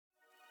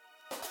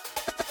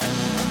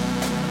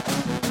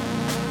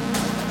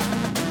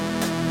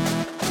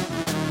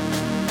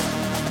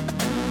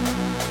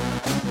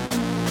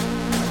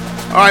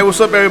All right,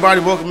 what's up, everybody?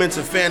 Welcome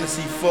into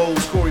Fantasy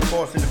Foes. Corey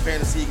Paulson, the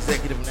Fantasy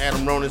Executive, and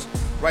Adam Ronis,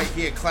 right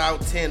here at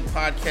Cloud 10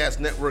 Podcast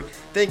Network.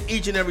 Thank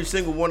each and every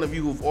single one of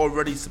you who've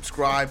already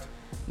subscribed.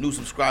 New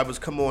subscribers,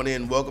 come on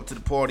in. Welcome to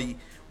the party.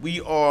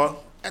 We are,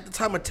 at the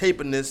time of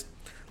taping this,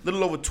 a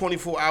little over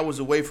 24 hours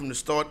away from the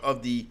start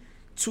of the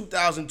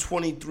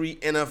 2023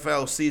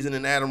 NFL season,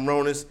 and Adam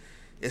Ronis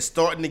is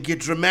starting to get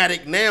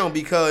dramatic now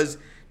because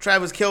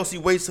Travis Kelce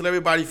waits till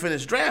everybody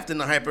finishes drafting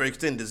to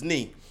hyperextend his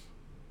knee.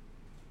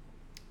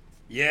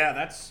 Yeah,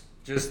 that's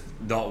just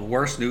the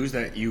worst news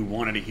that you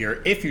wanted to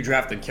hear if you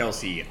drafted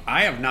Kelce.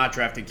 I have not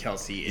drafted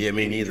Kelce in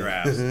any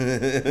drafts.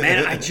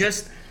 Man,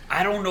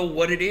 I don't know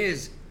what it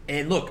is.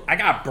 And look, I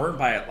got burned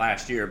by it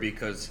last year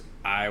because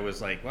I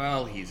was like,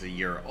 well, he's a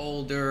year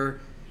older.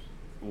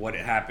 What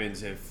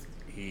happens if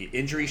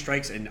injury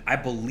strikes? And I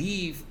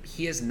believe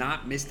he has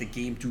not missed a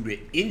game due to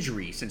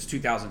injury since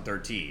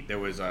 2013. There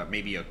was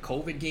maybe a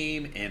COVID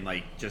game and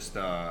just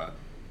a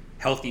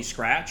healthy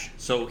scratch.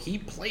 So he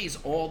plays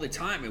all the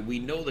time, and we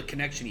know the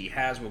connection he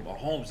has with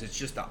Mahomes. It's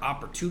just the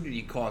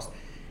opportunity cost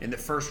in the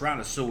first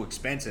round is so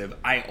expensive.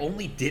 I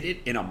only did it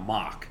in a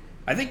mock.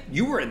 I think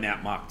you were in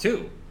that mock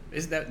too.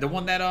 Is that the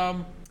one that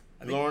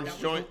Lawrence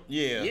joint?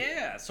 Yeah.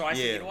 Yeah. So I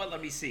said, you know what?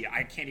 Let me see.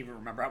 I can't even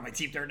remember how my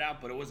team turned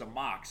out, but it was a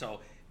mock.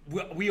 So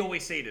we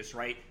always say this,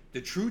 right?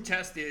 The true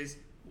test is,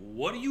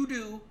 what do you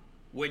do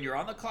when you're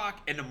on the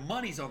clock and the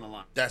money's on the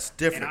line? That's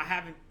different. And I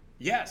haven't.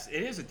 Yes,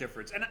 it is a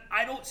difference. And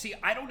I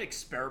don't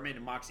experiment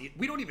in mocks.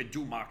 We don't even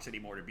do mocks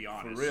anymore, to be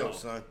honest. For real,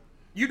 son.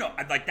 You know,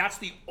 that's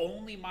the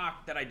only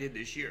mock that I did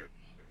this year.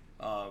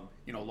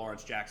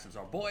 Lawrence Jackson's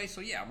our boy,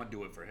 so yeah, I'm going to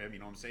do it for him, you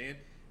know what I'm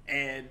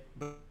saying?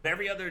 But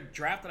every other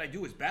draft that I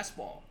do is best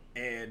ball.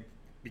 And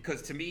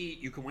because to me,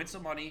 you can win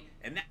some money,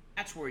 and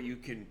that's where you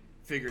can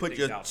figure things out. Put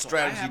your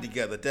strategy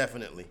together,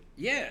 definitely.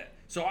 Yeah.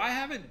 So I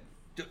haven't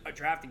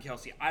drafted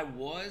Kelce. I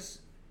was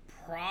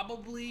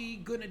probably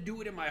going to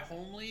do it in my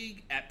home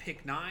league at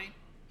pick 9.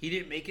 He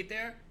didn't make it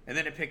there. And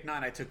then at pick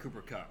 9, I took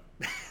Cooper Kupp.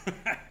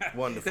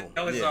 Wonderful.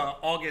 That was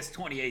August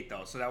 28th,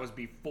 though. So that was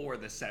before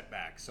the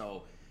setback.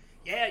 So,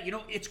 yeah,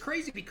 it's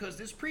crazy because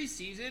this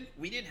preseason,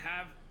 we didn't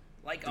have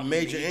a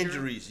major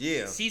injuries,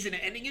 yeah.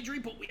 Season-ending injury,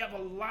 but we have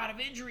a lot of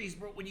injuries,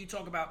 bro. When you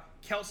talk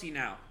about Kelce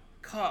now,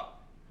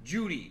 Kupp,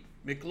 Judy,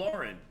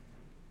 McLaurin.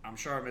 I'm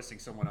sure I'm missing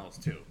someone else,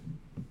 too.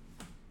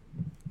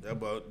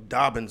 About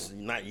Dobbins,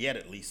 not yet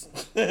at least.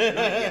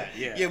 Yeah.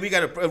 Yeah, we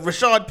got a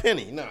Rashad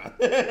Penny. Nah.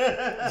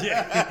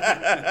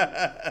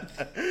 Yeah.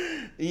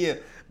 Yeah.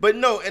 But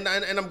no, and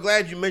I'm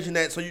glad you mentioned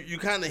that. So you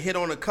kind of hit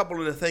on a couple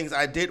of the things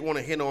I did want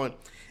to hit on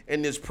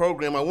in this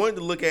program. I wanted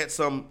to look at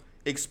some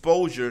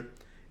exposure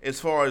as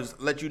far as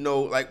let you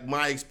know,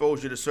 my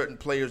exposure to certain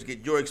players,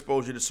 get your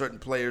exposure to certain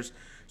players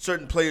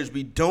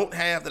we don't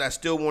have that I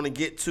still want to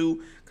get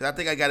to, because I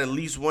think I got at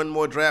least one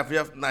more draft.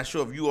 I'm not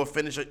sure if you are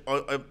finished.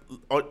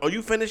 Are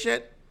you finished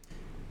yet?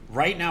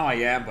 Right now I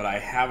am, but I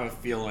have a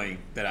feeling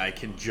that I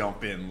can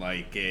jump in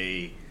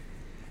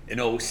an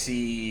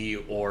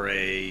OC or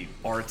a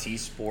RT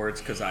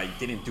Sports, because I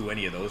didn't do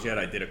any of those yet.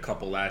 I did a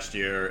couple last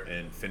year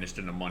and finished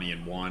in the money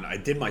in one. I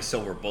did my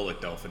silver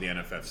bullet, though, for the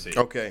NFFC.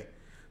 Okay.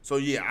 So,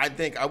 yeah, I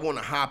think I want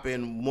to hop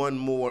in one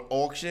more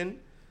auction.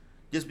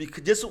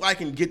 Just so I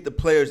can get the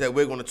players that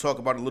we're going to talk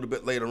about a little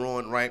bit later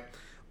on, right?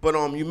 But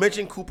you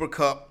mentioned Cooper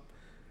Kupp.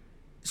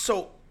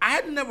 So I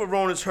had never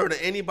heard of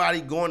anybody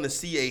going to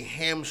see a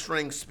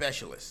hamstring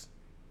specialist.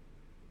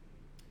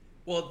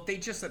 Well, they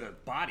just said a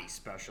body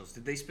specialist.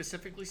 Did they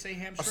specifically say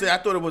hamstring? I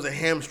thought it was a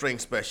hamstring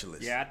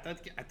specialist. Yeah,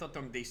 I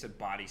thought they said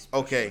body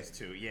specialist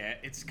too. Yeah,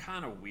 it's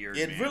kind of weird.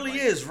 It really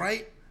is,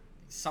 right?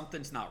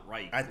 Something's not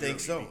right. I think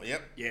so.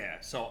 Yep.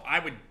 Yeah. So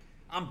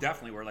I'm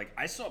definitely where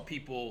I saw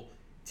people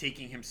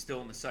taking him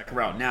still in the second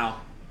round. Now,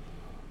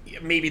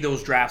 maybe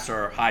those drafts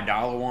are high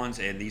dollar ones,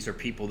 and these are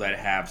people that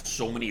have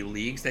so many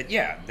leagues that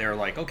they're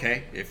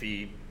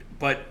okay,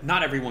 but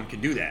not everyone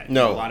can do that.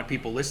 No. A lot of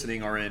people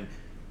listening are in,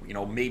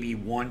 maybe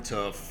 1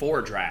 to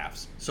 4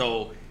 drafts.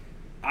 So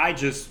I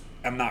just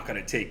am not going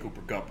to take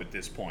Cooper Kupp at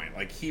this point.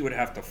 He would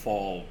have to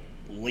fall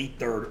late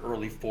 3rd,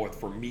 early 4th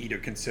for me to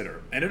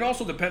consider. And it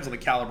also depends on the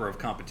caliber of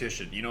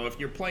competition. If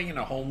you're playing in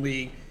a home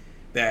league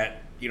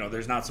that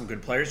there's not some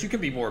good players, you can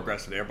be more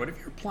aggressive there. But if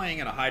you're playing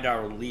in a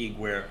high-dollar league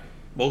where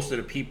most of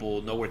the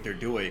people know what they're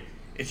doing,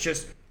 it's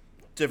just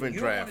different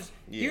draft.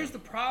 Here's the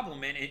problem,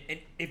 man. And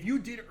if you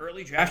did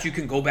early drafts, you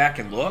can go back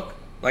and look.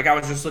 I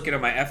was just looking at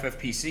my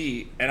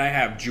FFPC, and I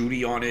have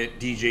Judy on it,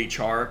 DJ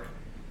Chark,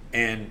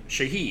 and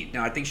Shaheed.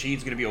 Now, I think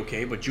Shaheed's going to be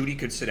okay, but Judy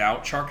could sit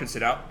out, Chark could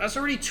sit out. That's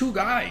already 2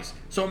 guys.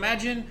 So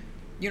imagine,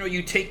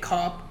 you take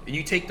Kupp and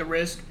you take the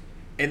risk,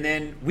 and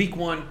then week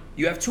 1,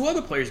 you have 2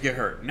 other players get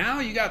hurt. Now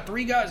you got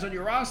 3 guys on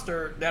your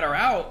roster that are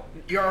out.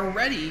 You're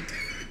already,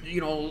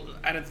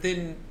 at a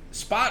thin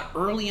spot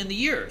early in the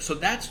year. So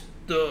that's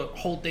the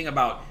whole thing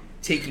about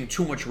taking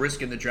too much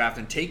risk in the draft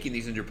and taking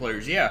these injured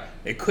players. Yeah,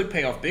 it could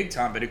pay off big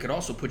time, but it could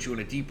also put you in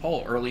a deep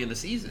hole early in the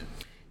season.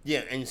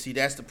 Yeah, and you see,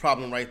 that's the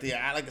problem right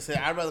there. Like I said,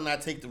 I'd rather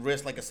not take the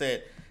risk, like I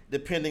said,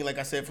 depending, like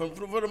I said, for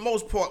the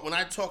most part, when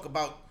I talk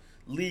about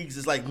leagues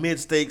is like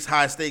mid-stakes,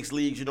 high-stakes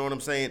leagues, you know what I'm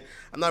saying?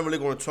 I'm not really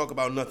going to talk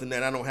about nothing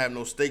that I don't have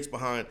no stakes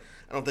behind.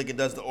 I don't think it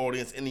does the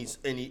audience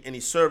any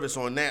service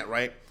on that,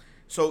 right?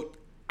 So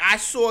I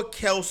saw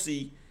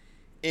Kelsey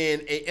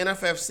in a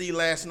NFFC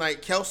last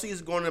night. Kelsey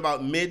is going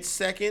about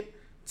mid-second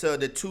to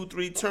the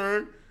 2-3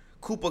 turn.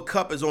 Cooper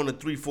Kupp is on the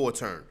 3-4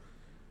 turn.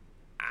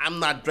 I'm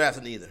not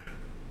drafting either.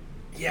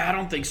 Yeah, I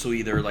don't think so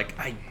either. Like,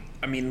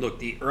 I mean, look,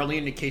 the early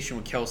indication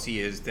with Kelsey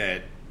is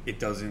that it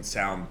doesn't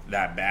sound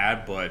that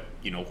bad, but,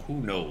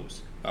 who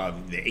knows?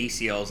 The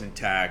ACL's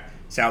intact.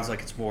 Sounds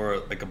like it's more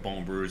like a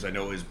bone bruise. I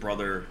know his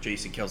brother,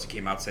 Jason Kelsey,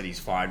 came out and said he's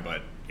fine,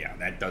 but, yeah,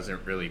 that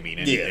doesn't really mean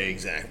anything. Yeah,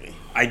 exactly.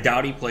 I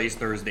doubt he plays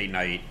Thursday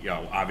night.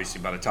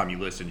 Obviously, by the time you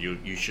listen,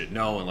 you should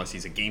know, unless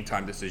he's a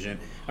game-time decision.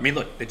 I mean,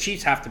 look, the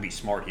Chiefs have to be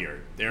smart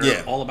here.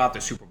 They're all about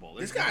the Super Bowl.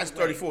 This guy's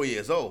 34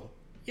 years old.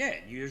 Yeah,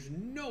 there's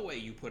no way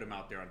you put him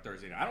out there on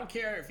Thursday night. I don't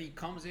care if he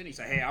comes in, he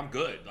says, hey, I'm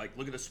good. Like,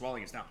 look at the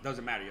swelling. It's not,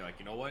 doesn't matter. You're like,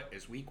 you know what?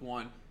 It's week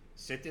 1.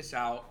 Sit this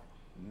out.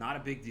 Not a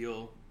big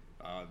deal.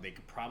 They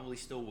could probably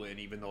still win,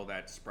 even though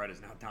that spread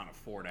is now down to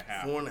 4.5.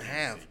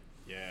 4.5.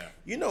 Yeah.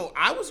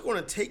 I was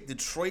going to take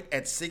Detroit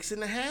at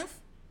 6.5.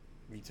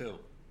 Me too.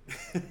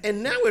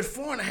 And now at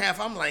 4.5,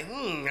 I'm like,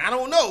 I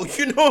don't know.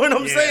 You know what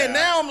I'm saying?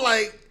 Now I'm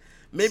like,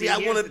 maybe I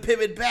want to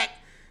pivot back.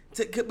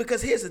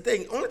 Because here's the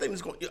thing.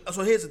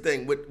 So here's the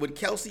thing. With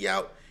Kelsey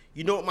out,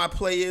 you know what my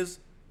play is?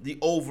 The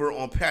over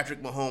on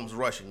Patrick Mahomes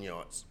rushing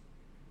yards.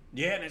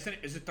 Yeah, and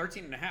is it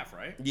 13.5,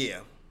 right?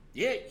 Yeah.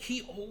 Yeah,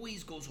 he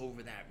always goes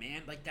over that,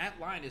 man. Like, that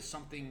line is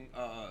something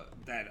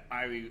that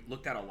I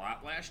looked at a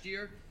lot last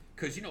year.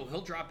 Because,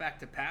 he'll drop back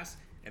to pass,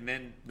 and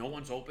then no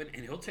one's open,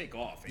 and he'll take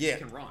off, and he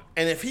can run.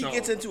 And if he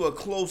gets into a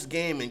close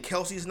game and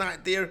Kelsey's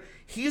not there,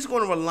 he's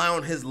going to rely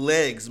on his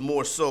legs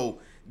more so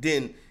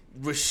than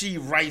Rashee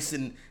Rice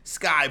and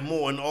Sky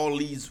Moore and all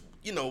these,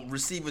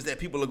 receivers that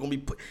people are going to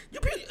be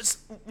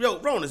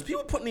Ron, is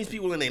people putting these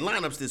people in their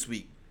lineups this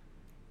week?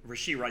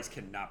 Rashee Rice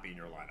cannot be in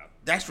your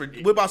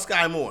lineup. What about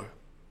Sky Moore?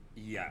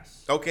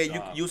 Yes. Okay,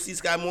 you'll see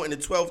Sky Moore in the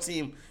 12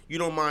 team. You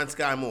don't mind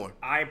Sky Moore.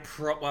 Our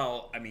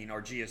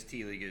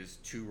GST league is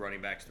 2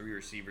 running backs, 3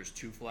 receivers,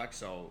 2 flex,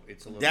 so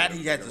it's a little that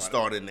he had to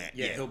start in that.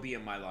 Yeah, he'll be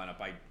in my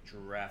lineup. I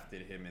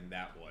drafted him in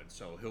that one,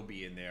 so he'll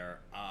be in there.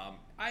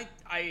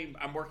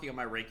 I'm working on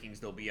my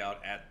rankings. They'll be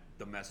out at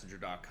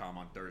themessenger.com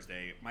on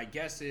Thursday. My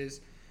guess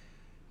is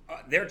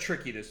they're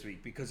tricky this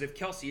week because if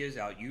Kelsey is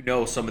out,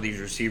 some of these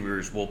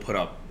receivers will put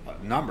up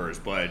numbers,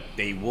 but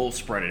they will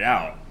spread it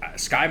out.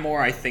 Sky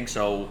Moore, I think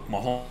so.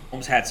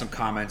 Mahomes had some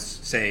comments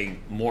saying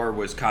Moore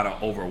was kind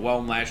of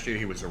overwhelmed last year.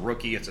 He was a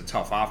rookie. It's a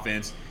tough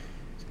offense,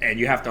 and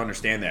you have to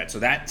understand that. So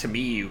that, to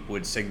me,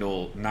 would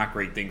signal not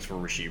great things for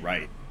Rashee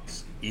Rice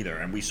either.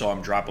 And we saw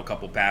him drop a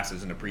couple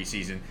passes in the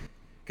preseason.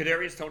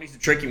 Kadarius Toney's a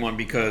tricky one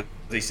because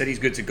they said he's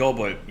good to go,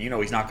 but,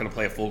 he's not going to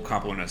play a full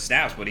complement of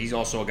snaps, but he's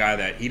also a guy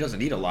that he doesn't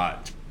need a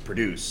lot to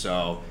produce.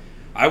 So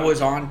I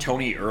was on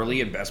Toney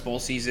early in best ball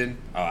season.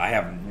 I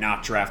have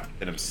not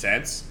drafted him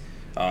since.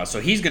 So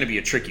he's going to be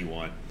a tricky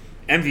one.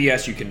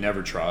 MVS you can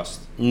never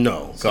trust.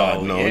 No.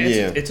 God, no.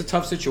 It's a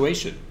tough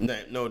situation.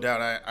 No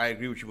doubt. I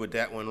agree with you with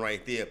that one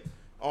right there.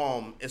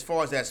 As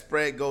far as that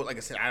spread goes, like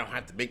I said, I don't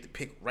have to make the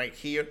pick right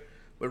here.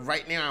 But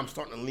right now, I'm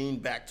starting to lean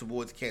back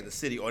towards Kansas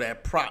City, or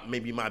that prop may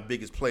be my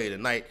biggest play of the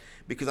night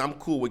because I'm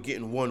cool with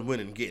getting one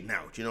win and getting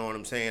out. You know what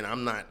I'm saying?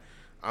 I'm not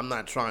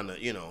trying to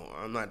hit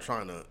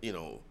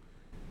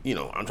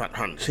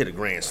a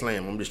grand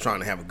slam. I'm just trying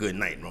to have a good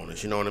night,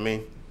 Ronas. You know what I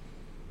mean?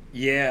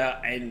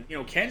 Yeah, and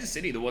Kansas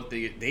City,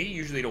 they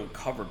usually don't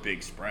cover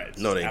big spreads.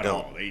 No, they at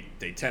don't. All.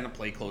 They tend to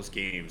play close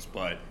games,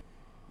 but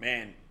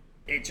man,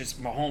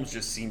 Mahomes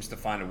just seems to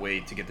find a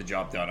way to get the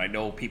job done. I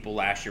know people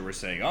last year were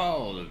saying,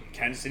 "Oh,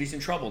 Kansas City's in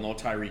trouble, no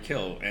Tyreek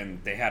Hill,"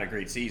 and they had a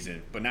great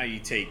season. But now you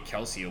take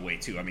Kelsey away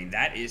too. I mean,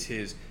 that is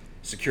his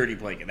security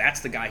blanket.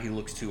 That's the guy he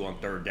looks to on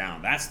third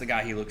down. That's the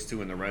guy he looks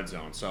to in the red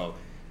zone. So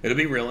it'll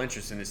be real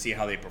interesting to see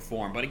how they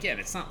perform. But again,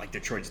 it's not like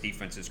Detroit's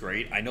defense is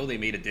great. I know they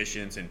made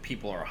additions and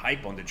people are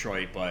hype on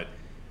Detroit, but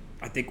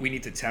I think we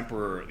need to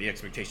temper the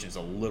expectations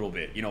a little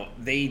bit.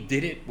 They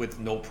did it with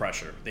no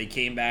pressure. They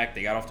came back.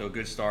 They got off to a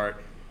good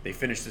start. They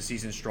finished the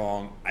season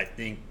strong. I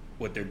think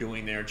what they're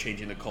doing there,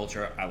 changing the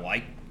culture, I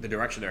like the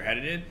direction they're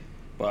headed in.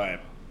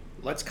 But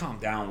let's calm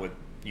down with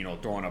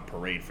throwing a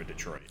parade for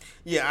Detroit.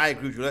 Yeah, I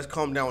agree with you. Let's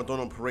calm down with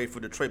throwing a parade for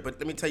Detroit. But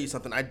let me tell you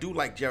something. I do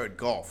like Jared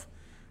Goff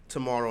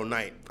tomorrow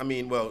night. I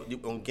mean,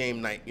 on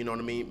game night, you know what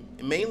I mean?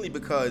 Mainly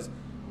because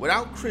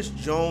without Chris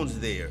Jones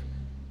there,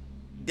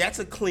 that's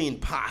a clean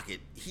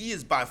pocket. He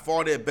is by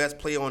far their best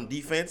player on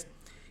defense.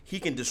 He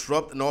can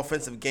disrupt an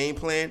offensive game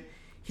plan.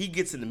 He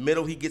gets in the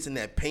middle. He gets in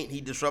that paint. He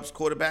disrupts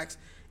quarterbacks.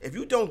 If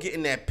you don't get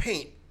in that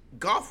paint,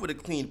 Goff with a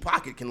clean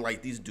pocket can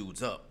light these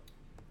dudes up.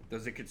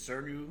 Does it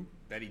concern you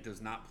that he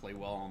does not play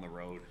well on the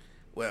road?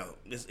 Well,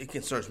 it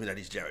concerns me that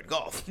he's Jared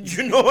Goff.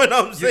 You know what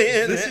I'm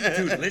saying?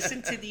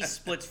 Listen to these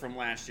splits from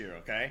last year,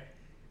 okay?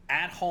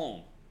 At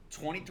home,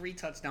 23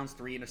 touchdowns,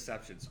 3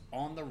 interceptions.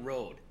 On the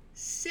road,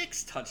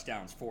 6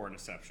 touchdowns, 4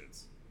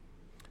 interceptions.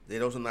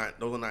 Those are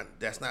not.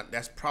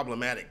 That's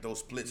problematic. Those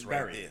splits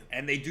right there.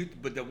 And they do.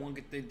 But the one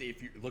good thing,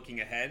 if you're looking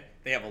ahead,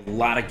 they have a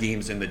lot of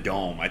games in the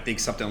dome. I think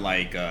something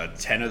like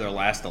 10 of their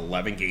last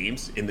 11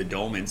 games in the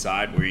dome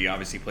inside, where he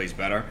obviously plays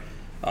better.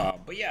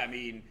 But yeah, I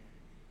mean,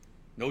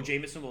 no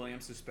Jamison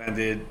Williams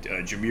suspended.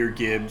 Jahmyr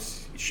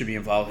Gibbs should be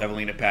involved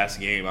heavily in the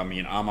passing game. I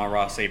mean,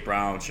 Amon-Ra St.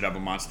 Brown should have a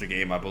monster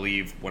game. I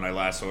believe when I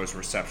last saw his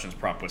receptions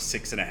prop was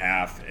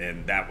 6.5,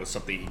 and that was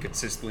something he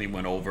consistently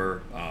went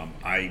over.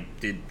 I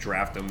did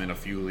draft him in a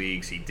few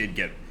leagues. He did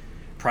get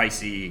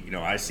pricey. You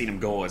know, I've seen him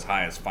go as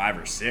high as 5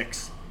 or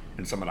 6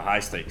 in some of the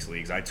high stakes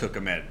leagues. I took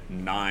him at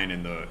 9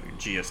 in the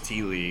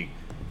GST league.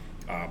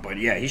 But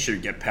yeah, he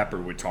should get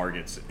peppered with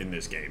targets in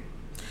this game.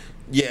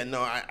 Yeah,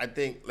 no, I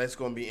think that's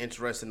going to be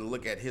interesting to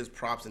look at his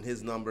props and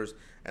his numbers.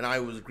 And I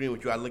was agreeing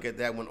with you. I look at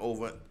that one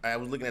over. I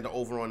was looking at the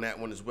over on that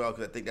one as well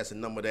because I think that's a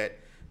number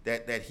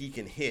that he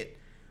can hit.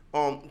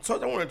 So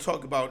I want to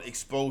talk about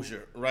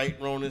exposure, right,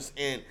 Ronis?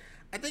 And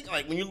I think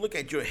like when you look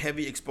at your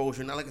heavy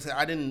exposure. Now, like I said,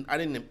 I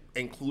didn't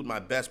include my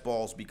best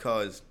balls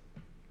because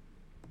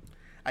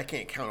I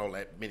can't count all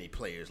that many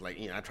players. Like,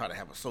 you know, I try to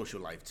have a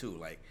social life too.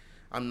 Like,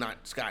 I'm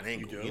not Scott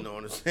Engel, you know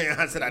what I'm saying?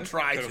 I said I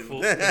tried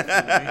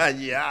to.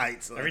 Yeah, all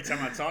right. So. Every time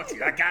I talk to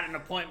you, I got an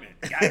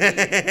appointment. Got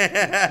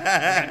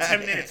 10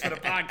 minutes for the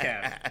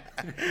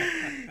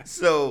podcast.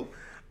 So,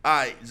 all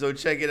right. So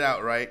check it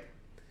out, right?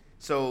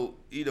 So,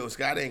 you know,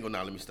 Scott Engel.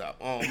 Now let me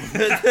stop.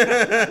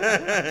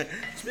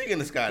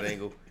 Speaking of Scott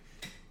Engel,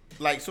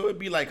 like, so it'd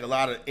be like a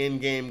lot of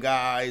in-game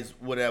guys,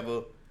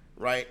 whatever,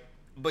 right?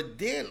 But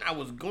then I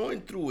was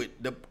going through it.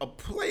 A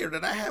player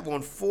that I have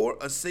on 4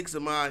 or 6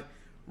 of my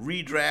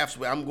redrafts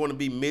where I'm going to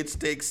be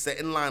mid-stakes,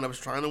 setting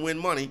lineups, trying to win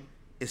money,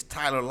 is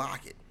Tyler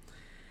Lockett.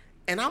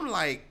 And I'm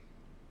like,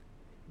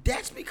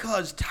 that's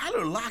because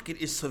Tyler Lockett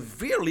is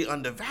severely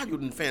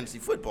undervalued in fantasy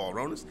football,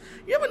 Ronis.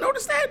 You ever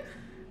notice that?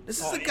 This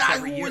is a guy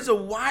who is a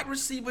wide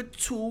receiver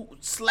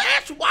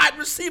 2/wide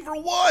receiver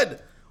 1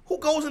 who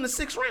goes in the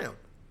 6th round.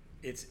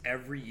 It's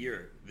every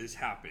year this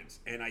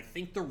happens. And I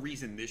think the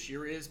reason this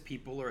year is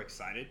people are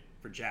excited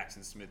for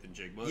Jackson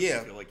Smith-Njigba. Yeah.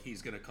 They feel like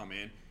he's going to come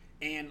in.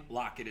 And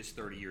Lockett is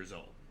 30 years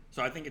old.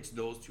 So I think it's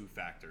those two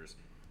factors.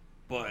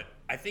 But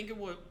I think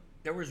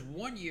there was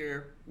one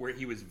year where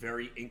he was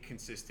very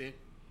inconsistent.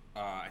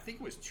 I think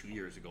it was 2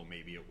 years ago,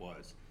 maybe it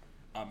was.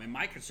 And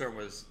my concern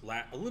was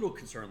a little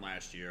concern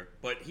last year,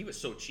 but he was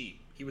so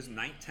cheap. He was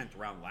 9th, 10th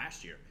round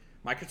last year.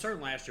 My concern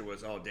last year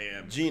was, oh,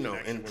 damn. Geno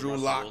and Drew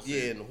Lock,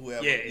 and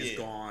whoever. Yeah, is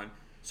gone.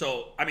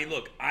 So, I mean,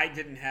 look, I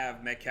didn't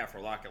have Metcalf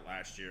or Lockett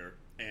last year.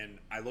 And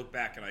I look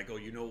back and I go,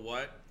 you know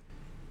what?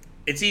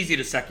 It's easy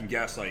to second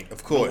guess, like,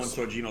 of course, no one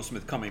saw Geno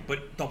Smith coming.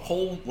 But the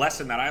whole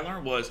lesson that I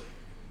learned was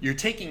you're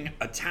taking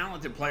a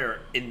talented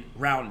player in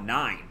round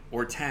 9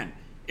 or 10.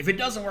 If it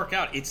doesn't work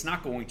out, it's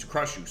not going to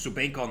crush you. So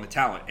bank on the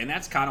talent. And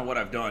that's kind of what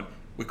I've done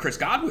with Chris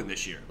Godwin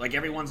this year. Like,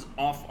 everyone's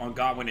off on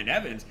Godwin and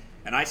Evans.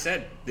 And I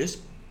said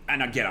this,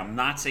 and again, I'm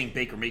not saying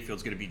Baker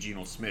Mayfield's going to be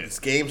Geno Smith. It's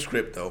game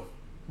script, though.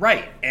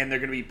 Right. And they're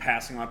going to be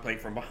passing on play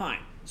from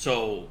behind.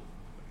 So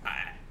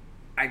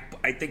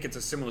I think it's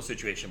a similar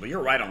situation, but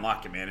you're right on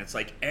Lockett, man. It's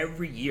like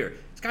every year.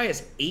 This guy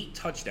has 8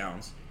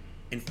 touchdowns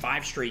in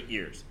 5 straight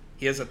years.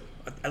 He has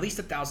at least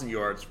 1,000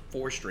 yards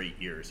 4 straight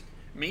years.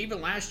 I mean,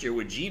 even last year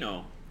with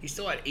Geno, he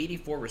still had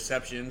 84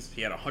 receptions.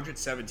 He had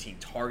 117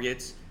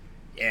 targets.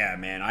 Yeah,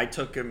 man, I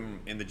took him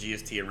in the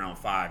GST in round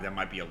 5. That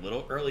might be a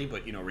little early,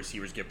 but, you know,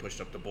 receivers get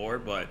pushed up the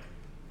board. But,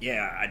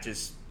 yeah, I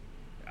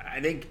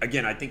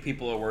think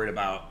people are worried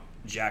about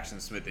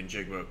Jackson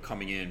Smith-Njigba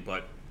coming in,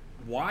 but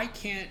why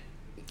can't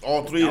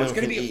all 3 of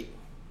them can eat?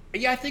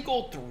 Yeah, I think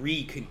all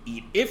 3 can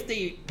eat if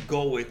they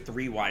go with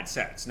 3 wide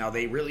sets. Now,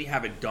 they really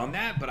haven't done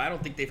that, but I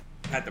don't think they've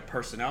had the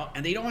personnel,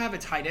 and they don't have a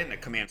tight end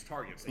that commands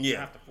targets. They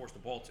have to force the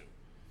ball to.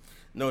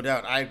 No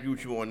doubt. I agree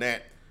with you on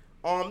that.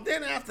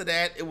 Then after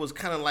that, it was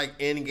kind of like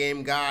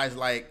in-game guys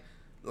like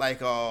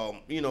what's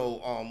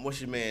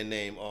your man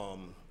name?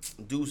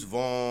 Deuce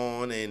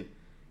Vaughn and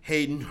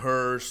Hayden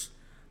Hurst.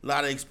 A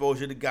lot of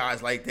exposure to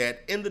guys like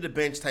that. End of the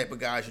bench type of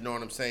guys, you know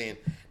what I'm saying,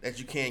 that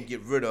you can't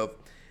get rid of.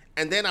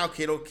 And then, so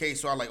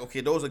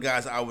I those are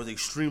guys I was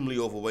extremely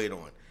overweight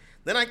on.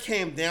 Then I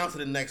came down to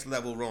the next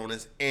level,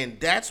 Ronis, and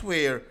that's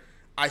where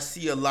I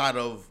see a lot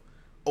of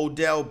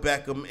Odell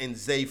Beckham and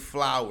Zay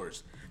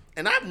Flowers.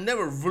 And I've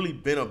never really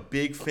been a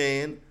big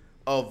fan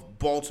of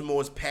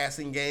Baltimore's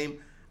passing game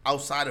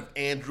outside of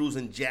Andrews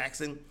and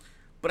Jackson.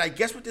 But I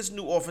guess with this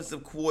new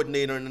offensive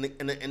coordinator and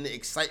the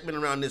excitement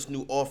around this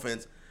new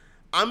offense,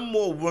 I'm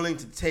more willing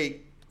to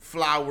take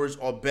Flowers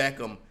or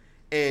Beckham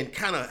and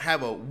kind of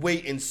have a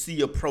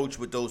wait-and-see approach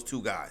with those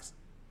 2 guys.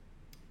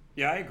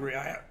 Yeah, I agree.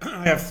 I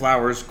have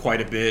Flowers quite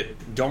a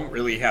bit. Don't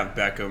really have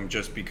Beckham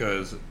just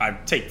because I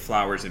take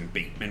Flowers and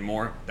Bateman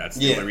more. That's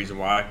the only reason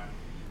why.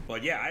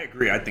 But, yeah, I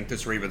agree. I think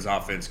this Ravens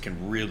offense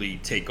can really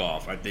take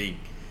off. I think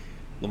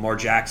Lamar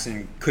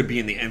Jackson could be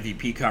in the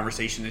MVP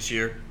conversation this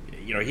year.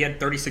 You know, he had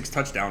 36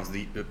 touchdowns,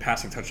 the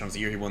passing touchdowns the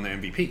year he won the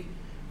MVP.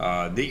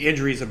 The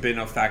injuries have been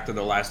a factor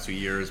the last 2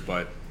 years,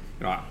 but,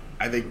 you know,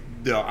 I think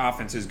the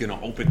offense is going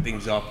to open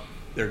things up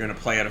They're going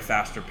to play at a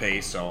faster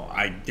pace, so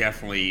I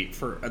definitely,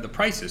 for the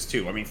prices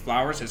too. I mean,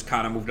 Flowers has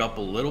kind of moved up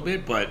a little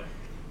bit, but,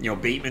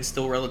 Bateman's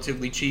still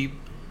relatively cheap.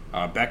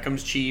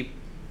 Beckham's cheap.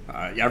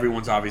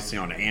 Everyone's obviously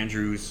on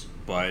Andrews,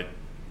 but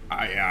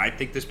I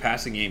think this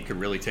passing game could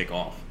really take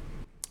off.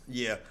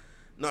 Yeah.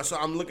 No, so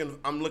I'm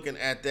looking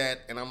at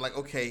that, and I'm like,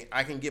 okay,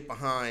 I can get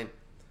behind,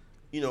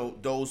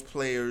 those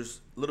players,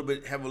 a little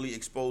bit heavily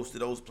exposed to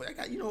those players.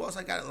 I got, who else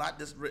I got a lot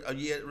this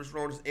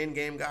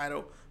in-game guy,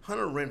 though?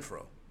 Hunter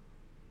Renfrow.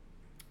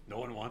 No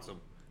one wants him.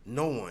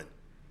 No one.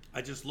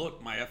 I just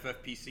looked, my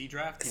FFPC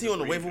draft. Is he on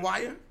the waiver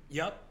wire?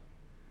 Yep.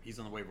 He's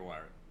on the waiver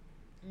wire.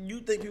 You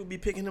think people will be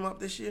picking him up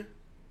this year?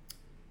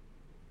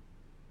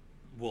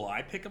 Will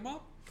I pick him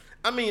up?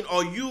 I mean,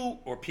 are you...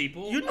 Or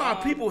people? You know how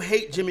people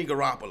hate Jimmy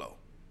Garoppolo.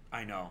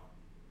 I know.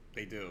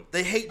 They do.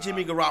 They hate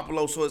Jimmy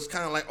Garoppolo, so it's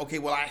kind of like, okay,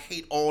 well, I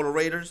hate all the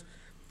Raiders.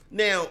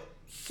 Now,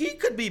 he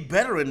could be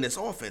better in this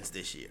offense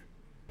this year.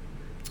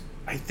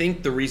 I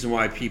think the reason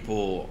why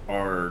people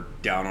are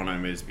down on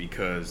him is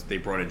because they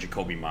brought in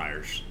Jacoby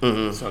Myers.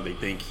 Mm-hmm. So they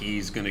think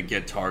he's going to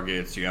get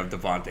targets. You have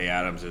Devontae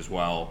Adams as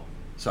well.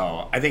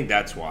 So I think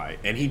that's why.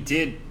 And he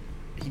did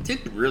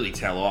really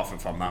tail off,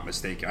 if I'm not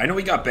mistaken. I know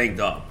he got banged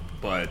up,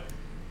 but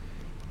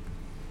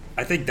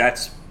I think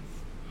that's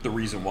the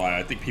reason why.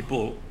 I think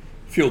people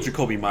feel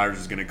Jacoby Myers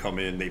is going to come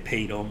in. They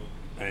paid him,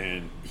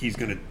 and he's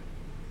going to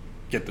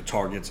get the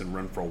targets, and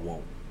Renfrow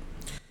won't.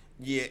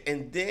 Yeah,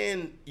 and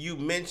then you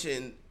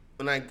mentioned...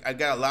 And I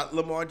got a lot of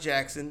Lamar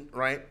Jackson,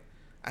 right?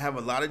 I have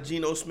a lot of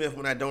Geno Smith.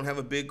 When I don't have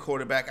a big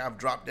quarterback, I've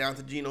dropped down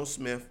to Geno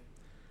Smith,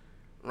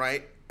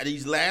 right?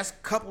 These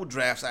last couple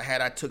drafts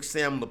I took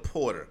Sam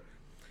Laporta.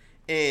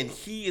 And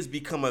he has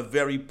become a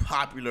very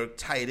popular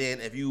tight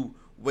end. If you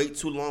wait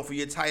too long for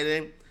your tight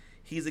end,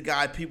 he's a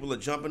guy people are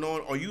jumping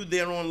on. Are you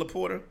there on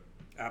Laporta?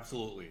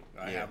 Absolutely.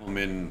 I have him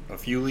in a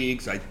few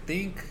leagues. I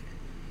think...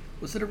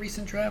 Was it a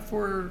recent draft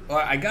for?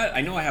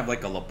 I know I have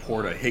like a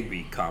Laporta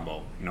Higbee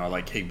combo. I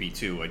like Higbee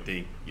too. I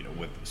think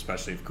with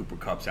especially if Cooper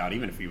Kupp's out,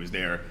 even if he was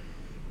there,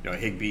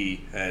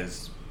 Higbee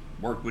has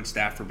worked with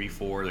Stafford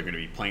before. They're going to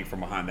be playing from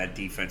behind. That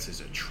defense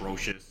is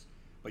atrocious.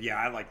 But yeah,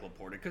 I like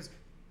Laporta because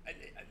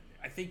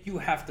I think you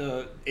have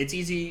to. It's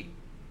easy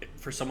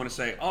for someone to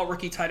say, "Oh,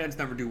 rookie tight ends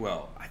never do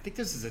well." I think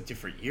this is a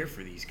different year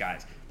for these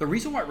guys. The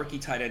reason why rookie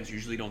tight ends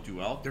usually don't do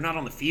well, they're not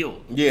on the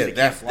field. Yeah,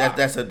 that's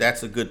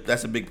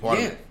a big part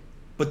of it.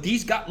 But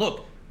these guys,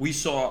 look, we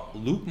saw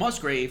Luke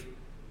Musgrave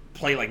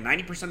play like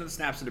 90% of the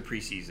snaps in the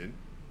preseason.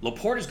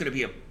 Laporta is going to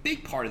be a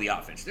big part of the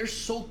offense. They're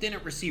so thin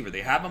at receiver.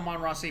 They have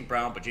Amon-Ra St.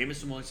 Brown, but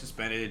Jameson Williams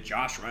suspended,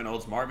 Josh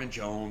Reynolds, Marvin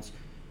Jones.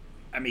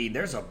 I mean,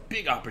 there's a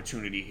big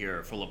opportunity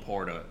here for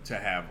Laporta to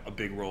have a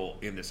big role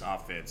in this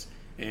offense.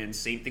 And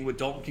same thing with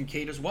Dalton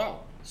Kincaid as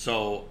well.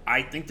 So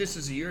I think this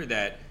is a year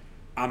that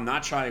I'm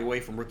not shying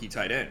away from rookie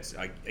tight ends.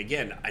 I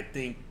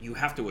think you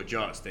have to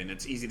adjust. And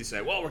it's easy to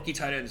say, well, rookie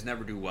tight ends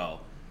never do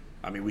well.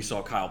 I mean, we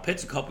saw Kyle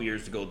Pitts a couple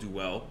years ago do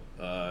well,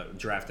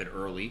 drafted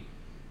early.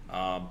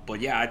 But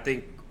yeah, I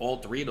think all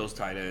three of those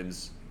tight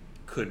ends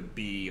could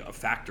be a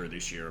factor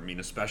this year. I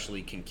mean,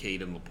 especially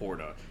Kincaid and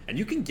Laporta. And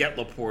you can get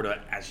Laporta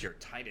as your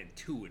tight end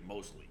 2 in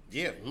most leagues.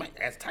 Yeah,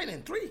 as tight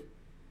end 3.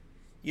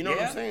 You know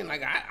what I'm saying?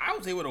 Like, I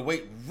was able to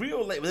wait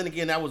real late. But then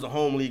again, that was a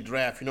home league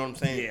draft. You know what I'm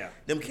saying? Yeah.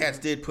 Them cats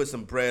did put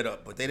some bread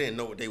up, but they didn't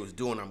know what they was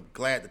doing. I'm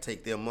glad to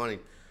take their money.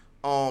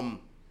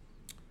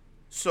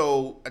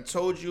 So I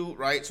told you,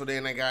 right? So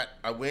then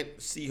I went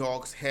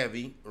Seahawks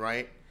heavy,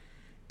 right?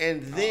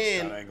 And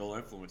then Scott Angle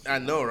influence. I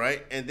know,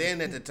 right? And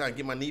then at the time,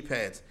 get my knee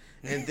pads.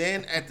 And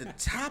then at the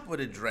top of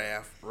the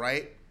draft,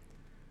 right?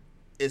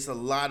 It's a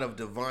lot of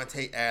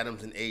Devontae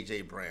Adams and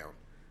AJ Brown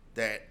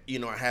that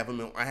I have them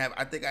in.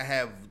 I think I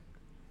have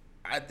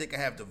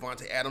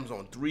Devontae Adams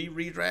on 3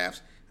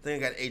 redrafts. I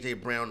think I got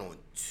AJ Brown on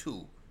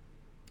 2.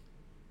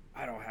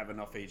 I don't have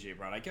enough A.J.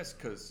 Brown. I guess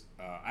because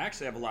I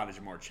actually have a lot of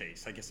Jamar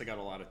Chase. I guess I got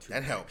a lot of 2.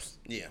 That helps.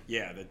 Yeah.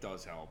 Yeah, that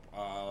does help.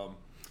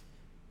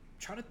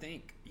 Trying to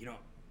think.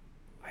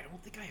 I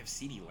don't think I have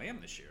CeeDee Lamb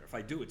this year. If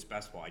I do, it's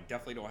best ball. I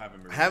definitely don't have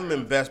him in redraft. I have him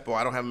in best ball.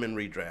 I don't have him in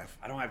redraft.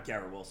 I don't have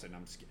Garrett Wilson.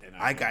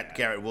 I got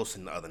Garrett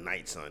Wilson the other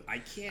night, son. I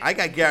can't. I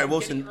got Garrett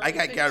Wilson. I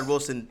got Garrett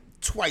Wilson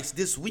twice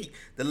this week.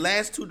 The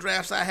last 2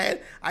 drafts I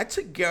had, I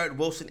took Garrett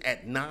Wilson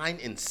at 9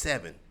 and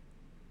 7.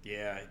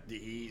 Yeah,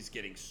 he's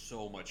getting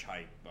so much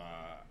hype.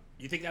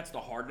 You think that's the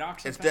Hard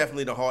Knocks? It's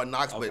definitely the Hard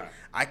Knocks, okay. But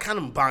I kind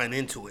of buying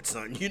into it,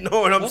 son. You know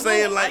what I'm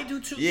saying? No, like, I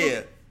do too. Yeah.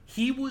 Look,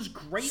 he was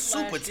great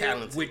super last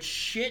talented year with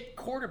shit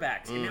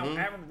quarterbacks, and now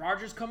Aaron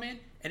Rodgers come in,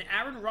 and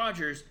Aaron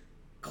Rodgers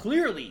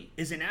clearly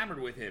is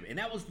enamored with him. And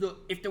that was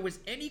if there was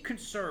any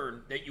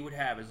concern that you would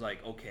have is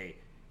like, okay,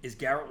 is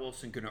Garrett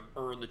Wilson going to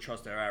earn the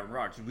trust of Aaron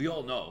Rodgers? We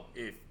all know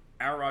if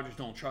Aaron Rodgers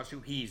don't trust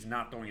you, he's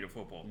not throwing you the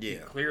football. Yeah. He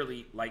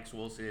clearly likes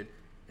Wilson,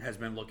 has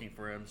been looking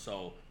for him.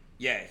 So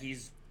yeah,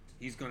 he's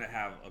going to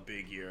have a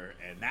big year,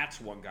 and that's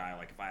one guy,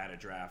 like, if I had a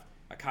draft,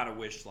 I kind of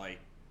wish, like,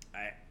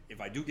 if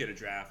I do get a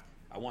draft,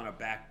 I want a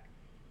back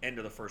end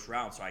of the first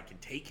round so I can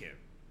take him,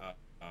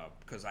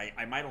 because I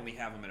might only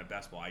have him in a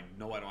best ball. I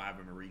know I don't have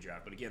him in a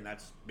redraft, but again,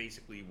 that's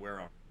basically where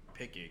I'm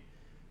picking.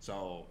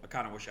 So I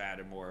kind of wish I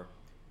added more.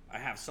 I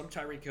have some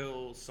Tyreek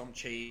Hill, some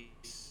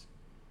Chase.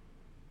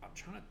 I'm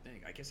trying to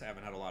think. I guess I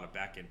haven't had a lot of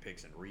back-end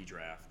picks in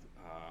redraft.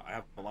 I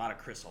have a lot of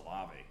Chris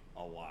Olave,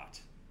 a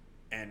lot.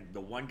 And the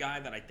one guy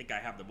that I think I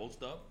have the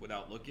most of,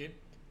 without looking,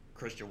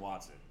 Christian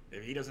Watson.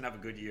 If he doesn't have a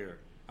good year,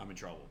 I'm in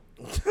trouble.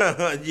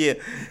 Yeah.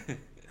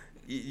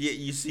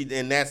 You see,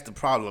 and that's the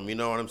problem. You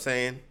know what I'm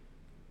saying?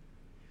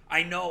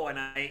 I know, and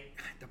my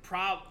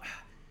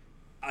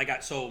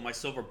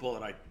silver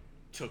bullet, I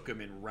took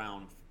him in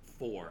round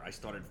 4. I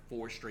started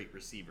 4 straight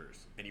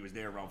receivers, and he was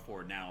there around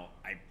 4. Now,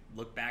 I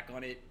look back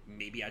on it,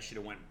 maybe I should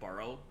have went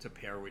Burrow to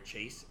pair with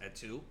Chase at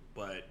 2,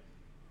 but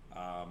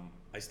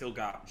I still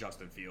got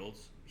Justin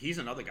Fields. He's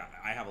another guy.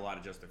 I have a lot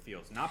of Justin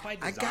Fields. Not by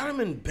design. I got him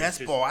in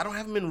best ball. I don't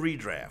have him in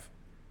redraft.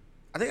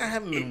 I think I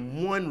have him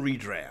in 1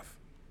 redraft.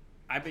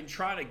 I've been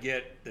trying to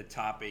get the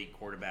top 8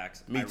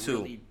 quarterbacks. Me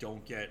too.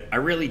 I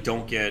really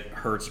don't get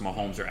Hurts,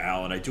 Mahomes, or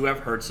Allen. I do have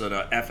Hurts at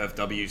a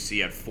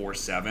FFWC at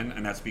 4.7,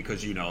 and that's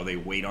because, they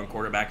wait on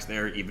quarterbacks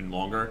there even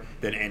longer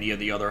than any of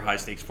the other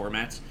high-stakes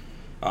formats.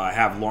 I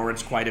have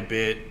Lawrence quite a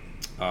bit,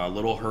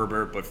 little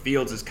Herbert, but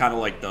Fields is kind of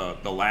like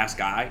the last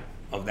guy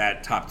of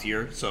that top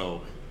tier,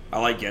 so I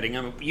like getting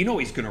him.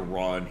 He's going to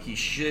run. He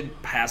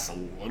should pass a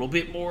little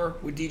bit more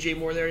with DJ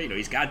Moore there.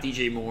 He's got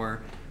DJ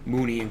Moore,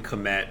 Mooney, and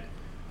Kmet.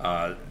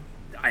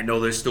 I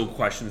know there's still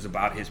questions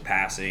about his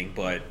passing,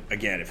 but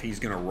again, if he's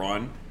going to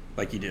run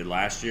like he did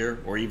last year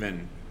or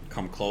even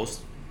come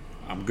close,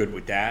 I'm good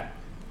with that.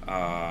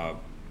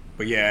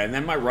 But yeah, and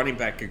then my running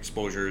back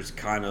exposure is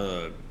kind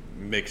of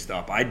mixed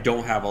up. I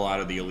don't have a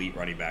lot of the elite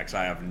running backs.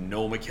 I have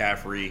no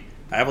McCaffrey.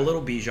 I have a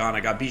little Bijan. I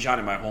got Bijan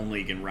in my home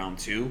league in round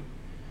 2,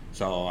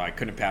 so I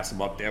couldn't pass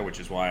him up there, which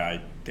is why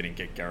I didn't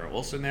get Garrett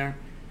Wilson there.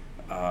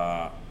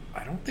 I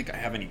don't think I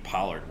have any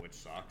Pollard, which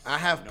sucks. I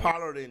have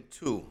Pollard in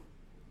 2.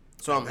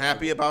 So I'm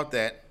happy about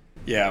that.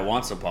 Yeah, I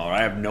want some Pollard.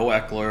 I have no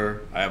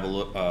Eckler. I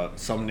have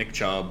some Nick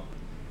Chubb.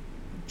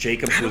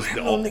 Jacobs was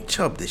no Nick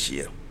Chubb this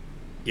year.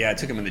 Yeah, I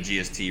took him in the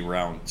GST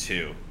round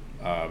 2,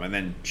 and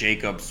then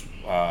Jacobs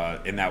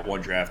in that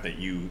one draft that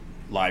you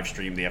live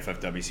streamed the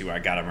FFWC where I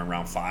got him in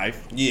round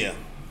 5. Yeah.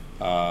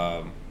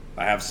 I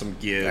have some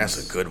Gibbs.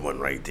 That's a good one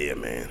right there,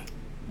 man.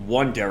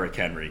 1 Derrick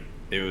Henry.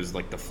 It was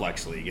like the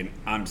flex league, and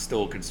I'm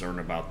still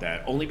concerned about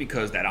that only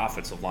because that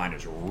offensive line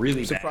is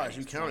really bad. I'm surprised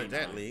you counted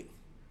that league.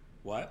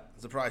 What?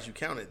 I'm surprised you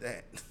counted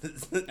that.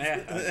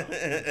 Yeah,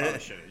 I probably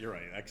shouldn't. You're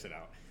right. Exit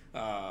out.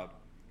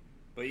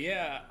 But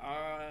yeah,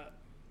 I'm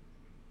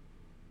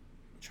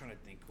trying to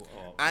think.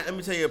 Let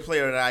me tell you a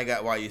player that I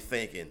got while you're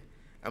thinking.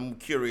 I'm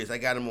curious. I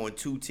got him on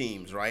 2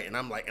 teams, right? And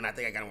I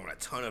think I got him on a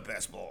ton of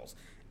best balls.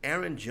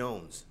 Aaron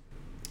Jones.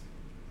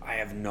 I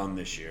have none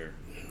this year.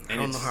 I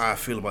don't know how I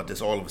feel about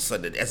this all of a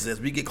sudden. As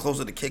we get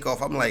closer to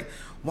kickoff, I'm like,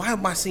 why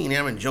am I seeing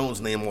Aaron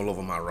Jones' name all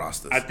over my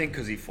rosters? I think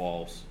because he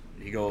falls.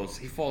 He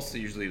falls to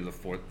usually the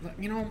 4th.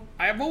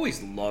 I've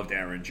always loved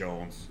Aaron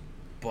Jones,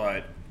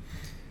 but,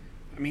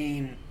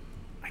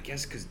 I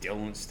guess because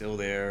Dylan's still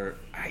there.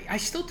 I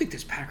still think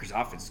this Packers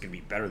offense is going to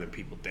be better than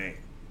people think.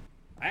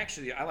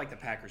 I like the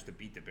Packers to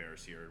beat the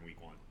Bears here in week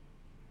 1.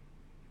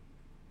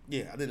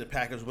 Yeah, I think the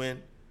Packers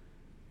win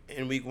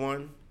in week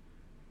 1.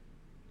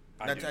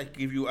 I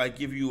give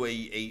you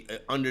a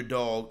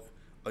underdog,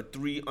 a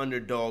 3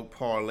 underdog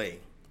parlay.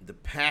 The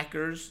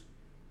Packers,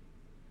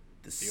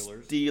 the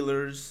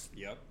Steelers.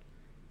 Yep.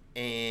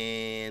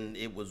 And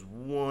it was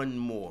one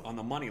more. On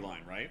the money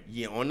line, right?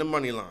 Yeah, on the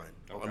money line.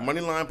 Okay. On the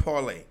money line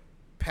parlay.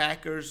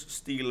 Packers,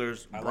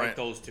 Steelers, I like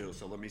those 2,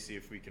 so let me see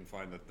if we can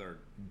find the 3rd.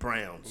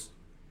 Browns.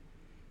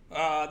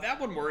 That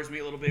one worries me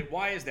a little bit.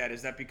 Why is that?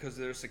 Is that because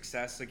of their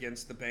success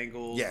against the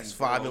Bengals? Yes,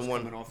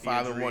 5-1,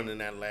 5-1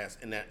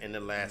 in the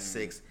last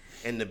 6,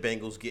 and the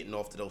Bengals getting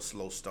off to those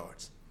slow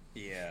starts.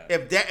 Yeah.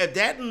 If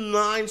that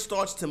line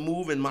starts to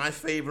move in my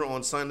favor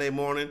on Sunday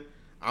morning,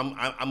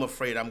 I'm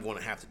afraid I'm going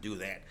to have to do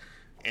that,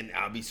 and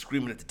I'll be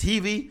screaming at the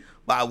TV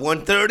by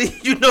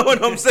 1:30. You know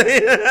what I'm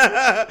saying?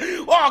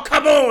 Oh,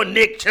 come on,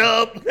 Nick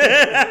Chubb.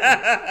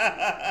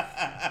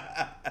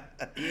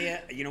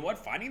 Yeah, you know what?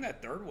 Finding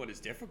that 3rd one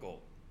is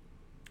difficult.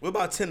 What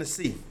about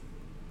Tennessee?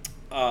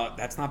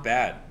 That's not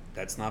bad.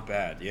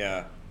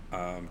 Yeah.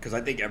 Because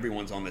I think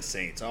everyone's on the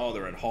Saints. Oh,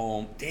 they're at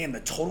home. Damn, the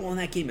total on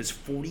that game is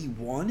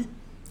 41?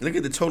 Look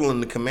at the total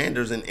in the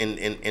Commanders and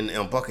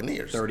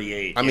Buccaneers.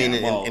 38.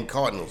 And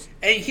Cardinals.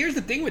 And here's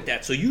the thing with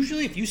that. So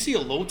usually if you see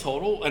a low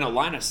total and a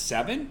line of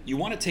 7, you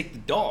want to take the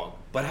dog.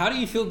 But how do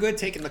you feel good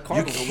taking the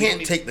Cardinals? You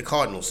can't take the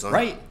Cardinals, son.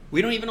 Right.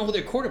 We don't even know who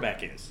their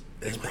quarterback is.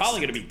 It's probably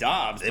going to be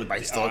Dobbs. It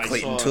might start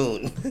Clayton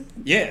Tune.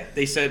 Yeah,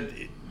 they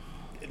said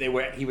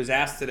he was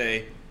asked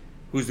today,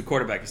 who's the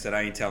quarterback? He said,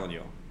 I ain't telling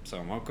you. So,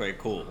 okay,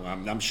 cool.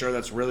 I'm sure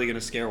that's really going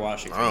to scare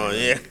Washington. Oh,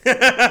 yeah.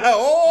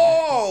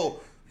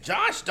 Oh,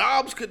 Josh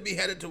Dobbs could be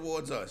headed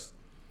towards us.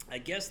 I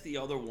guess the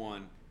other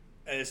one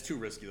is too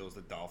risky, though, is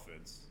the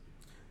Dolphins.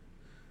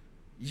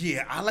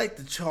 Yeah, I like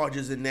the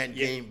Chargers in that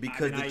game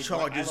because the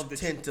Chargers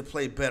tend to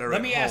play better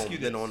at home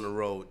than on the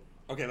road.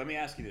 Okay, let me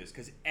ask you this,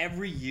 because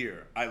every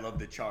year I love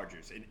the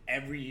Chargers, and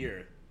every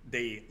year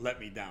they let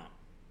me down.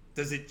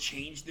 Does it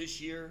change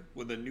this year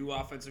with a new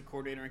offensive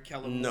coordinator in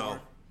Kellen No.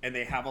 Moore? And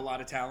they have a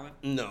lot of talent?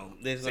 No.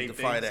 They just have to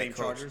fire that coach.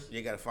 Chargers?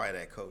 You got to fire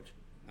that coach.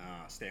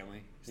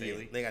 Staley.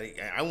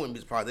 Yeah, I wouldn't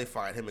be surprised they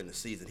fired him in the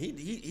season.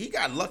 He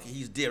got lucky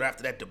he's there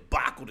after that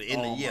debacle to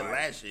end the year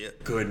last year.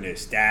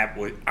 Goodness,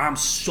 I'm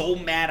so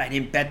mad I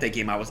didn't bet that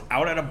game. I was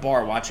out at a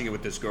bar watching it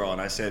with this girl,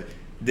 and I said,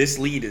 this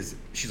lead is,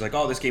 she's like,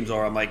 oh, this game's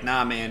over. I'm like,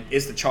 nah, man,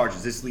 it's the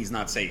Chargers. This lead's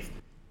not safe.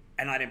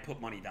 And I didn't put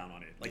money down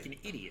on it. Like an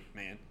idiot,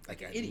 man.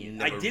 Like an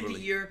idiot. I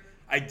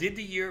did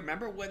the year.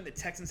 Remember when the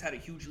Texans had a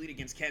huge lead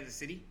against Kansas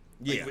City?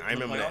 Yeah, I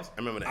remember that.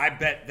 I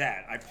bet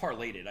that. I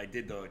parlayed it. I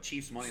did the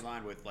Chiefs money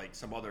line with like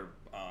some other.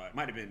 It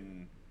might have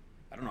been.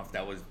 I don't know if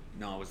that was.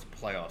 No, it was the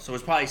playoffs. So it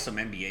was probably some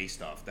NBA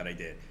stuff that I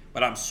did.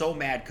 But I'm so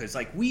mad because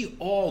like we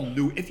all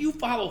knew. If you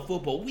follow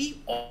football,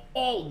 we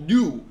all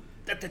knew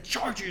that the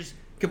Chargers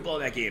could blow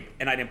that game,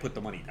 and I didn't put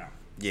the money down.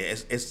 Yeah,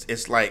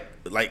 it's like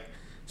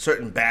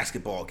certain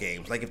basketball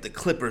games. Like if the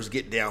Clippers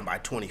get down by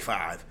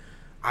 25,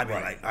 I'd be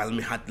like,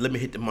 let me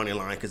hit the money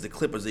line because the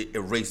Clippers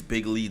erase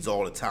big leads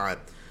all the time.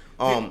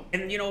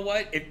 And you know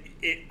what?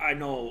 I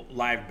know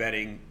live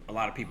betting, a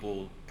lot of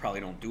people probably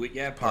don't do it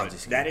yet, but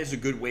that is a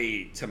good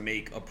way to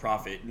make a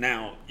profit.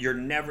 Now, you're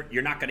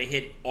not going to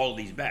hit all of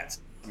these bets.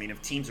 I mean,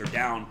 if teams are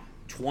down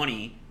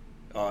 20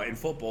 in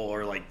football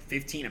or like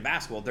 15 in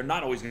basketball, they're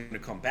not always going to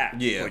come back.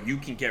 Yeah. But you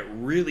can get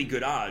really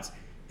good odds,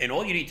 and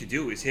all you need to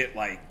do is hit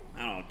like,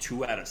 I don't know,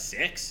 2 out of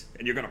 6,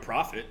 and you're going to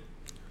profit.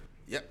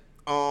 Yep.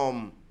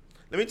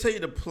 Let me tell you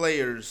the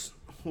players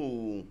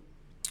who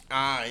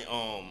I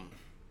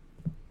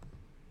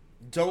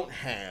don't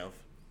have,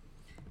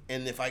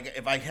 and if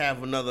I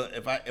have another,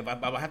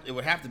 it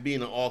would have to be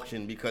in an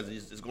auction because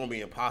it's going to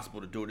be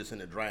impossible to do this in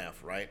the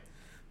draft, right?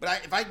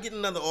 But if I get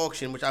another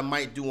auction, which I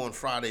might do on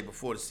Friday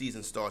before the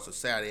season starts or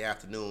Saturday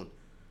afternoon,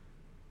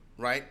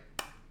 right?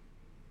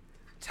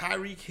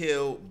 Tyreek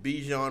Hill,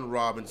 Bijan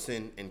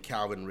Robinson, and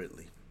Calvin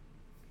Ridley.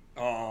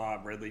 Oh,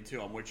 Ridley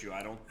too. I'm with you.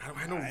 I don't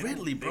know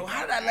Ridley, bro.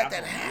 How did I let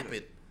that happen?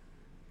 Either.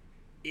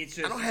 It's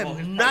just, I don't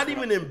have not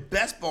even in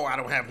best ball. I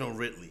don't have no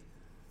Ridley.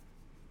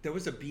 There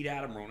was a beat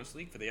Adam Ronis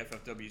league for the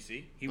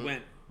FFWC. He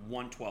went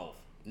 112.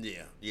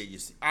 Yeah. You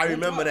see, I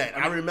remember that.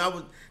 I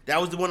remember that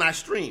was the one I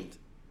streamed.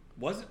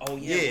 Was it? Oh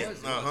yeah, it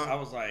was. I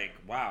was like,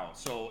 wow.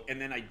 So, and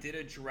then I did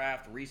a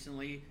draft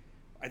recently.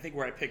 I think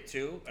where I picked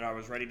 2, and I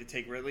was ready to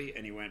take Ridley,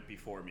 and he went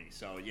before me.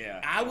 So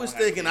yeah. I was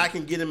thinking I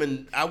can get him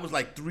in. I was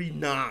like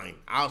 3.9.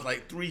 I was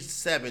like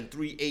 3.7,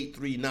 3.8,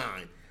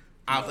 3.9.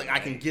 I was like, I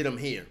can get him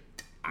here.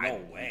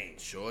 No way.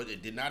 Sure,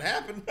 it did not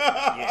happen.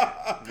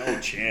 Yeah, no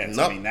chance.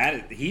 Nope. I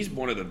mean, he's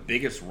one of the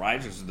biggest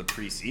risers of the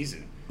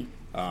preseason.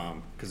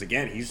 Because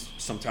again, he's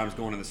sometimes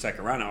going in the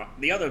second round. Now,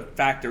 the other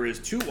factor is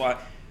too,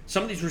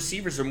 some of these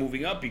receivers are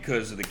moving up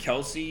because of the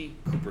Kelsey,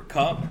 Cooper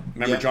Kupp.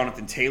 Remember,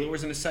 Jonathan Taylor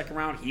was in the second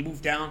round. He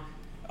moved down.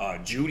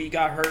 Judy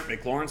got hurt.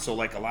 McLaurin. So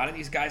like a lot of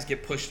these guys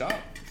get pushed up.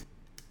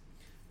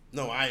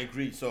 No, I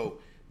agree. So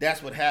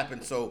that's what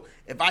happened. So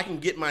if I can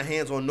get my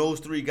hands on those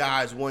 3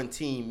 guys, one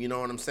team, you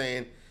know what I'm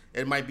saying?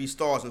 It might be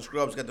Stars and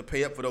Scrubs got to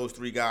pay up for those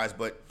 3 guys,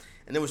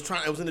 and it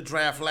was in the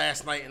draft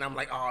last night, and I'm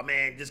like, oh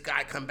man, this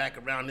guy come back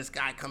around,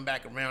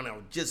 and I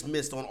just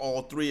missed on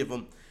all 3 of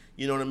them.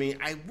 You know what I mean?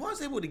 I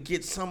was able to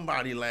get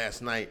somebody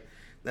last night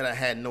that I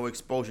had no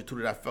exposure to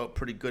that I felt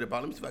pretty good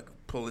about. Let me see if I can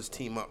pull this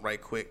team up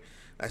right quick.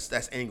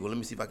 That's Angle. Let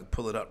me see if I can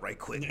pull it up right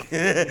quick.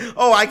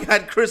 Oh, I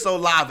got Chris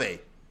Olave.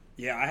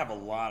 Yeah, I have a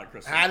lot of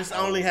Chris Olave. I just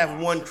only have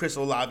one Chris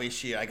Olave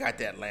share. I got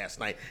that last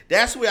night.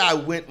 That's where I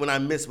went when I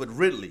missed with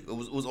Ridley. It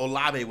was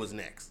Olave was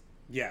next.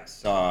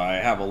 Yes. I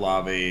have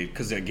Olave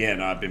because, again,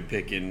 I've been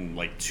picking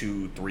like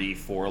 2, 3,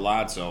 4 a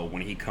lot. So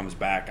when he comes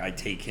back, I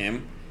take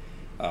him.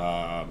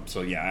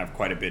 So, yeah, I have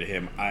quite a bit of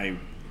him. I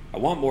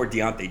want more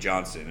Deontay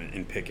Johnson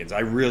and Pickens. I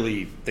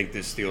really think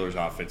this Steelers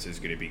offense is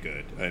going to be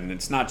good. And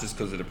it's not just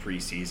because of the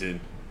preseason.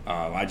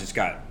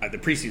 The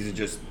preseason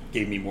just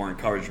gave me more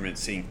encouragement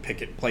seeing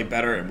Pickett play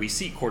better, and we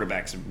see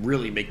quarterbacks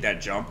really make that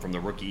jump from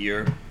the rookie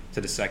year to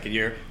the second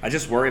year. I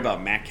just worry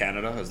about Matt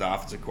Canada as the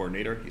offensive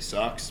coordinator. He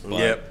sucks,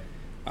 but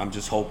I'm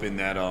just hoping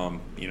that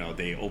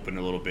they open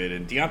a little bit.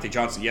 And Deontay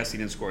Johnson, yes, he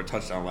didn't score a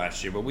touchdown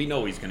last year, but we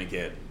know he's going to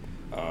get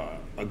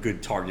a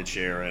good target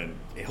share, and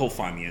he'll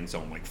find the end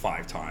zone like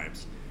 5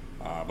 times.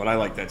 But I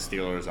like that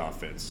Steelers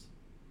offense.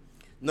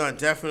 No,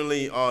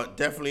 definitely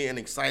an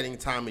exciting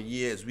time of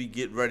year as we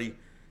get ready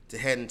to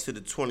head into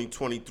the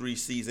 2023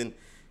 season.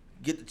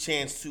 Get the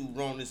chance to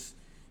run this.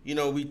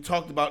 We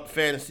talked about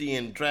fantasy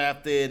and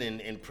drafted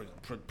and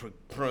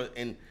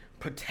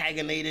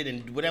protagonated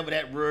and whatever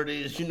that word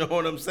is, you know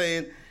what I'm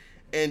saying?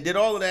 And did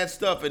all of that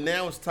stuff, and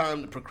now it's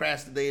time to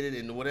procrastinate it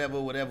and whatever.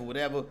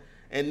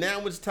 And now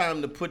it's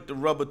time to put the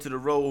rubber to the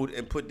road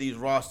and put these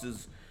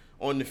rosters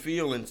on the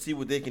field and see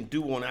what they can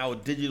do on our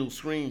digital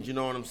screens, you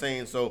know what I'm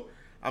saying? So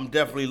I'm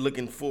definitely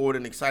looking forward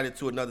and excited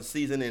to another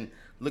season and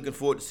looking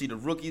forward to see the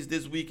rookies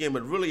this weekend,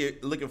 but really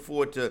looking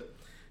forward to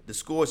the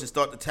scores to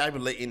start to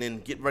tabulating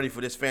and get ready for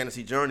this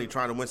fantasy journey,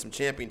 trying to win some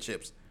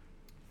championships.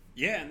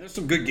 Yeah, and there's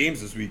some good games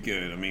this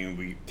weekend. I mean,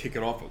 we kick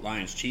it off with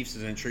Lions-Chiefs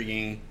is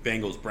intriguing.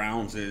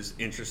 Bengals-Browns is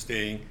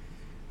interesting.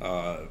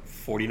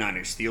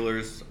 49ers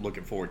Steelers,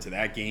 looking forward to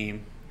that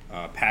game.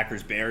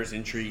 Packers Bears,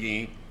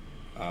 intriguing.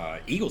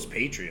 Eagles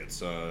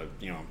Patriots,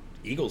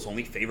 Eagles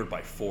only favored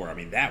by 4. I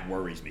mean, that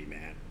worries me,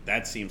 man.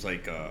 That seems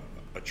like a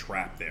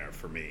trap there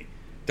for me.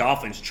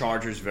 Dolphins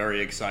Chargers,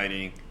 very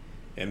exciting.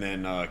 And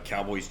then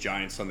Cowboys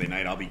Giants Sunday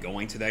night. I'll be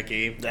going to that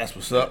game. That's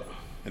what's up.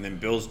 And then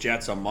Bills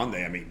Jets on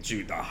Monday. I mean,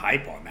 dude, the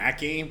hype on that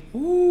game.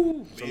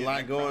 Woo! There's a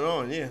lot going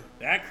on, yeah.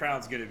 That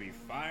crowd's gonna be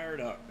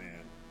fired up, man.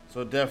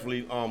 So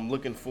definitely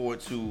looking forward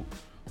to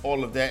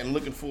all of that and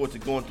looking forward to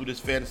going through this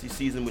fantasy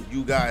season with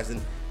you guys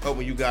and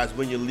helping you guys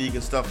win your league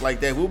and stuff like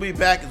that. We'll be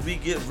back as we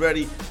get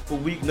ready for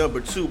week number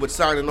 2. But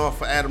signing off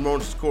for Adam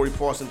Ronis, Corey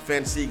Parson,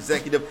 Fantasy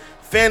Executive.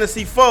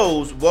 Fantasy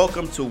Foes,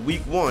 welcome to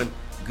week 1.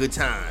 Good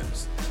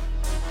times.